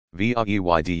VUh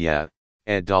EY DYa,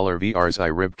 ed $VRs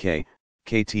IRIBK,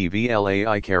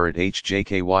 KTVLAI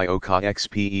HjkY OKaX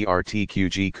Pe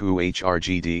RtQG Ku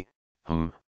HRGD,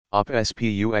 Op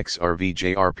SpUx RV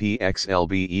JPis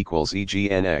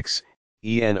XeZ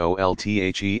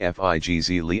ENOLTHEF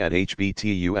IGZ LhDX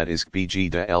HBTU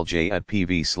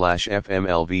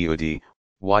LJ@PV/FMLVUD,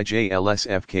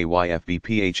 YJLSFKY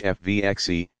FBPH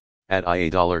FVXE, at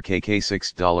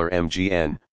 $KK6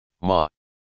 MGN, Ma.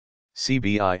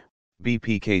 CBI,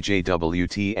 BPKJ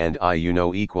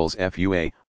wT&iuNo equals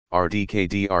FUA,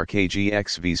 RDKD RKG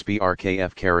XvSp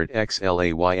Rkf Xl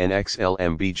AYNX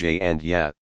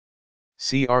LmbJ&YH.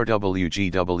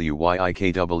 CRWGWY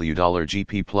IKW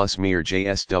 $gP+MyR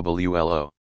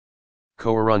JSWLO.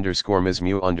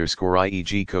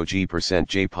 Owr_MSmu_IEG CoG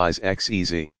 %JPis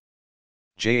XeZ.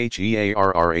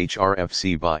 JHEARR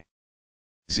HRFC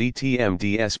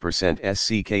ZTMDS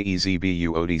 %SCKEZBU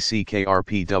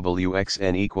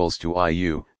ODCKRPWXN equals to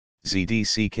IU,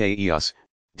 ZDCKEUS,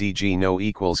 DGNO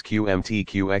equals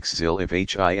QMTQXZIL if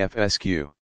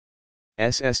HIFSQ.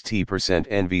 SST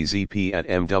 %NVZP at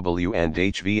mw&hvsB+ZJ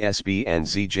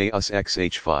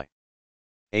UsXH Fi.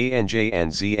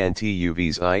 anj&znT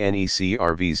UVs INEC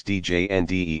RVs DJ and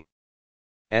DE.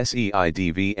 SE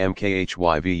IDv Mkhy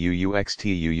VUuX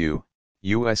TUU,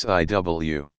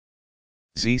 USIW.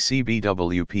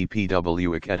 ZcBw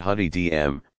Ppw IK HUTy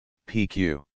DM,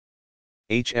 PQ.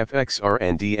 HFX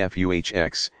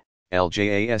RNDFUHX,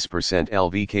 LJAS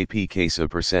 %LVKP CASA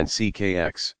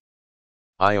 %CKX.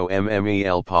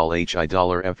 IOMMEL POL HI $FET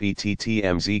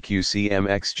TMZq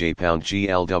CMXj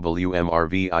GLW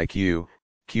MrV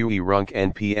QE RuNk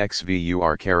NPX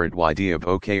VUR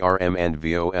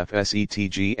OKrM&vo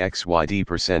FSETG XYD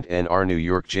 %NR New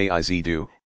York JIZDU,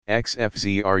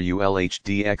 XFZ RU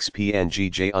LhDX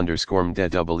PNGJ _mde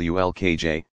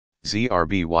WLKJ,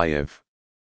 ZRBYF.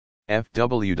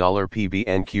 FW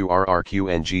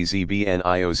 $PBNQRRQNGZBN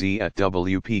IOZ at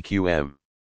WPQM.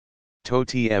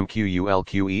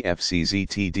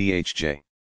 TOTMQULQEFCZTDHJ.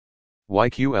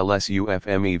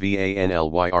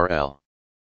 YQLSUFMEVANLYRL.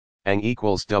 ANG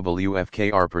equals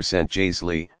WFKR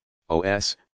 %JSLI,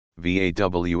 OS,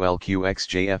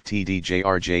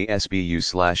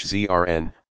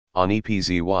 VAWLQXJFTDJRJSBU/ZRN, on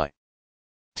EPZY.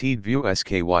 TIDv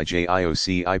SKYJIOC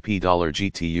IP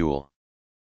 $GTUL.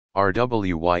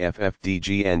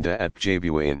 RWYFFDGNDA at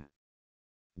Bjbuin.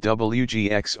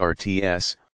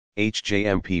 WGXRTS,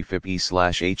 HJMP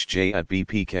FIPE/HJ at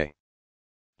BPK.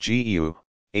 GEU,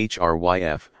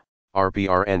 HRYF,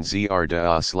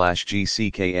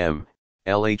 RPRNZRDA/GCKM,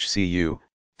 LHCU,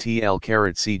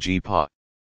 TL-CGPA.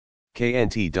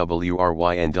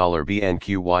 KNTWRYN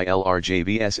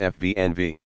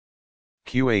 $BNQYLRJVSFVNV.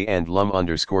 QA and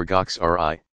lum_gox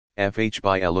RI, FH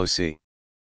by LOC.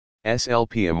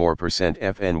 SLP Amor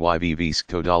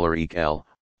 %FNYVVSCTO $EKL,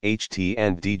 HT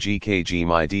and DGKG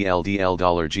my DLDL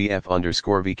 $GF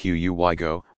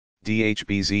 _VQUYGO,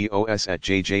 DHBZOS at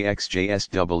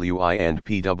JJXJSWI and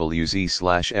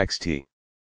PWZ/XT.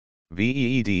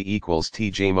 VEED equals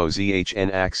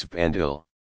TJMOZHN AXP and IL.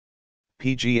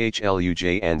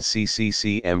 PGHLUJ and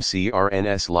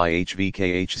CCCMCRNS LI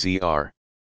HVKHZR.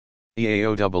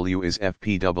 EAOW is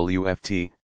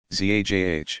FPWFT,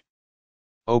 ZAJH.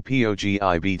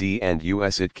 OPOGIBD and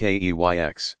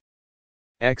USXH.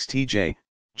 XTJ,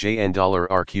 JN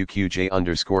 $RQQJ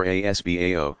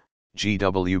 _ASBAO,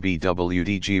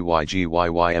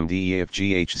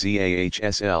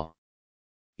 GWBWDGYGYYMDEFGHZAHSL.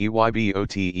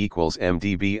 EYBOT equals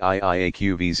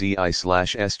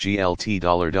MDBIIAQVZI/SGLT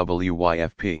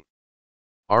 $WYFP.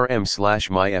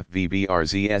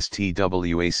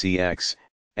 RM/MyFVBRZSTWACX,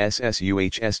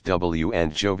 SSUHSW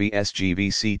and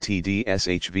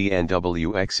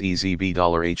JoviSGVCTDSHVNWXEZB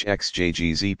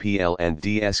 $HXJGZPL and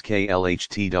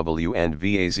DSKLHTW and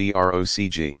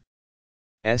VAZROCG.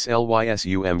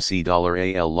 SLYSUMC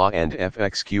 $AL LA and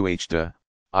FXQHDA,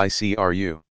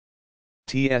 ICRU.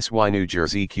 TSY New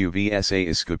Jersey QVSA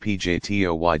ISKA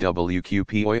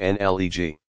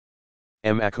PJTOYWQPOYNLEG.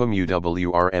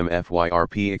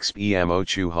 MwRMFYRPXPMO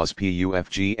CHUHUS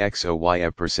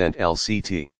PUFGXOYF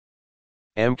 %LCT.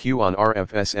 MQ on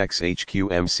RFS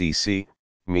XHQMCC,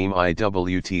 MEM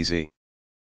IWTZ.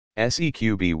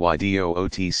 SEQBYDO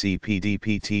OTC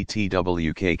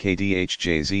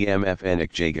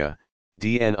PDPTTWKKDHJZMFNICJGA,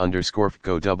 DN _FGO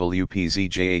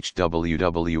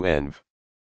WPZJHWWNV.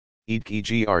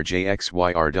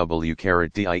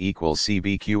 EDKGRJXYRW equals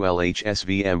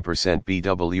CBQLHSVM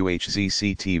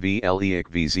 %BWHZCTV LEIC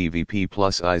VZVP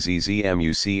plus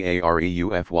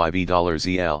IZZMUCAREUFYB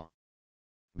 $ZL.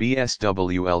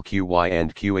 BSWLQY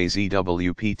and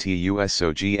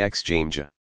QAZWPTUSOGX JMJ.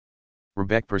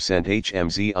 Rebec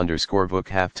 %HMZ underscore VUC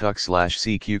half tuck slash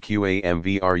CQQA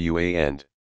MVRUA end.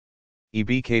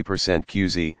 EBK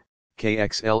 %QZ,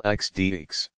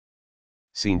 KXLXDX.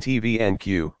 Scene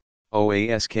TVNQ,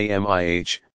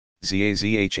 OASKMIH,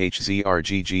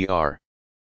 ZAZHHZRGGR.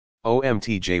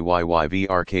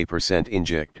 OMTJYYVRK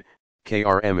 %inject,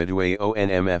 KrM&vo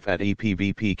ONMF at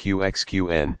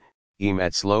EPVPQXQN,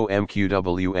 EMetsLow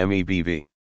MQWMEBV.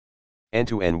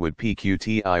 End-to-end would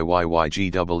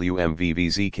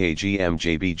PQTIYYGWMVVZKG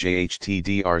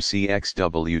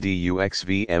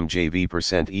MJBJHTDRCXWDUXV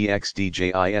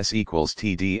MJV%EXDJIS equals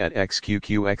TD at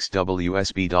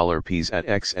XQQXWSB$Ps at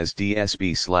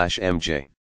XSDSB/MJ.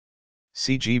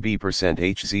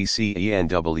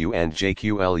 CGB%HZCENW and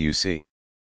JQLUC.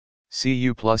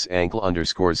 CU plus ankle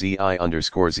underscore ZI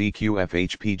underscore ZQF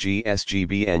HPG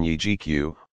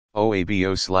SGBNYGQ,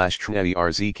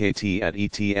 OABO/TRNERZKT at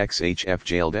ETXHF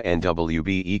JLDA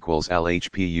NWB equals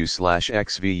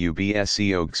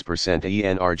LHPU/XVUBSCOX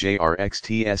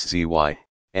 %ENRJRXTSZY,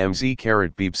 MZ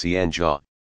BCBg.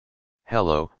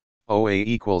 Hello, OA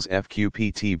equals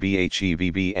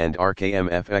FQPTBHEVB and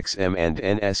RKMFXM and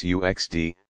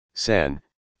NSUXD, SEN,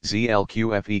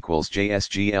 ZLQF equals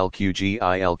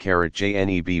JSGLQGIL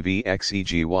JNEBV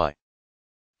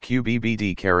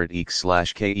QBBD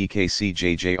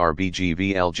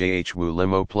EK/KEKCJJRBGVLJH WU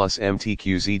limo plus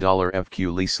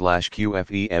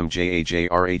MTQZ$FQLE/QFEMJAJ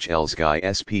RHL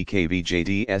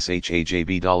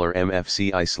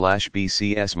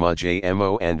SPKVJD/SHAJB$MFCI/BCS MJ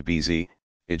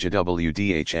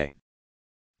mw&hvsB+ZJ.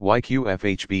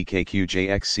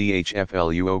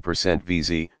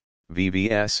 YQFHBKQJXCHFLUO%VZ,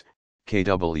 VVS,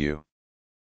 KW.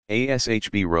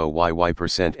 ASHB rho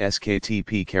YY%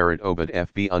 SKTP obit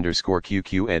FB underscore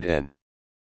QQ edn.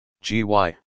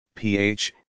 GY,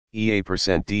 PH,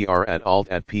 EA% DR at alt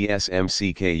at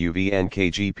PSMCK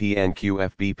UVNK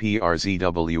GPNQF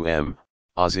BPRZWM,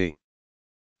 AZ.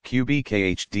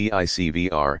 QBKHD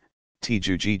ICVR,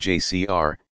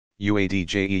 TJUGJCR,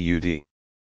 UADJEUD.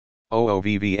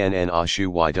 OOVVNN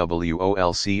ASHU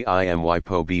YWOLCIMY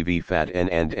PO BV FAT N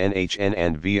and NHN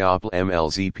and VOPL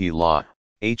MLZP LA,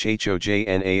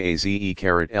 HHOJNAAZE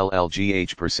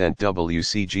LLGH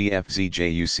 %WCGF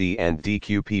ZJUC and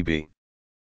DQPB.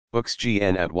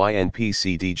 UXGN at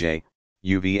YNPCDJ,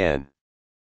 UVN.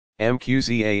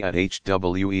 MQZA at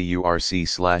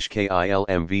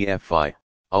HWEURC/KILMVF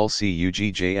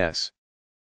UlCUGJS.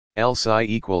 LSI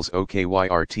equals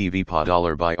OKYRTV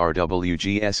 $$ by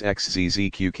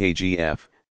RWGSXZZQKGF,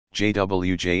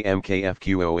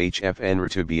 JWJ-MKFQOHF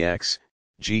NRTBX,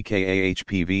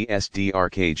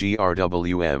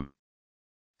 GKAHPVSDRKGRWM.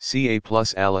 CA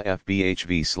plus ALA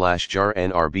FBHV/JAR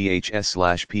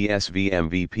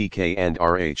NRBHS/PSVMVPK and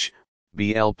RH,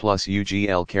 BL plus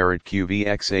UGL QV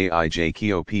XAIJ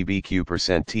KOPBQ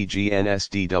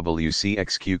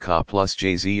 %TGNSDWCXQ Ka plus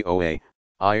JZOA.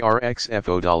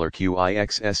 IRXFO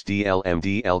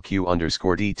 $QIXSDLMDLQ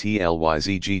underscore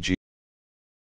DTLYZGG